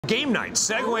Game night,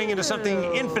 segueing into something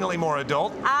infinitely more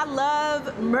adult. I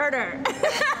love murder.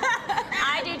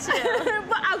 I do too.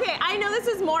 But, okay, I know this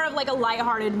is more of like a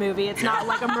lighthearted movie. It's not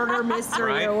like a murder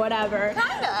mystery Right. or whatever.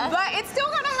 Kinda. But it's still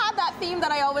gonna have that theme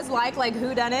that I always like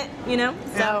whodunit, you know?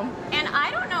 So. And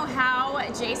I don't know how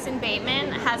Jason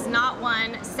Bateman has not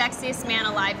won Sexiest Man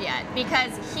Alive yet,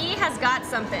 because he has got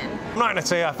something. I'm not gonna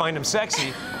say I find him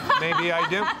sexy. Maybe I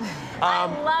do. I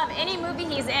love any movie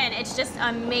he's in. It's just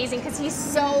amazing because he's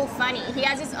so funny. He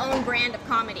has his own brand of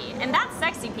comedy, and that's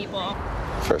sexy, people.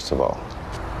 First of all,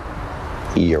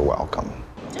 you're welcome.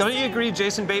 Don't you agree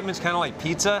Jason Bateman's kind of like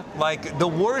pizza? Like, the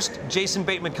worst Jason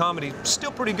Bateman comedy,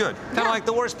 still pretty good. Kind of like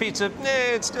the worst pizza,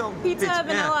 it's still Pizza,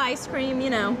 vanilla ice cream, you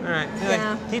know. All right.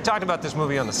 Yeah. He talked about this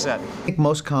movie on the set. I think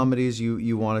most comedies,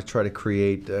 you want to try to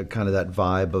create kind of that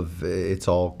vibe of it's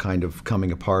all kind of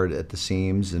coming apart at the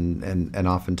seams, and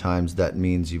oftentimes that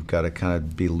means you've got to kind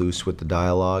of be loose with the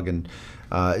dialogue, and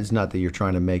it's not that you're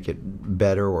trying to make it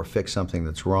better or fix something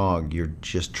that's wrong. You're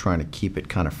just trying to keep it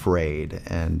kind of frayed,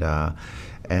 and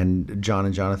John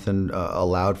and Jonathan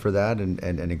allowed for that and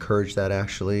encouraged that,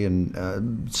 actually,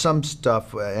 and some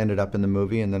stuff ended up in the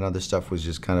movie, and then other stuff was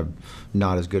just kind of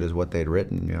not as good as what they'd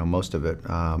written, you know, most of it.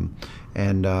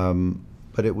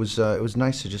 But it was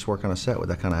nice to just work on a set with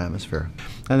that kind of atmosphere.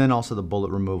 And then also the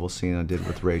bullet removal scene I did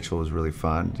with Rachel was really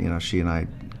fun. You know, she and I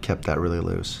kept that really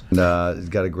loose. And he's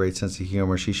got a great sense of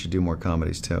humor. She should do more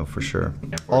comedies too, for sure.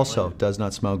 Also, does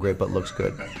not smell great but looks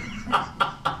good.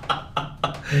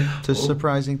 It's a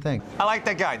surprising thing. I like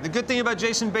that guy. The good thing about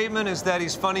Jason Bateman is that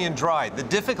he's funny and dry. The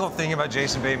difficult thing about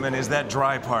Jason Bateman is that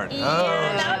dry part. Yeah,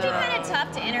 that would be kind of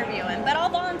tough to interview him, but I'll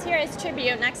volunteer as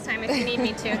tribute next time if you need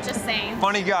me to, just saying.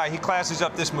 Funny guy. He classes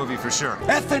up this movie for sure.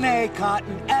 F&A,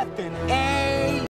 Cotton, F&A.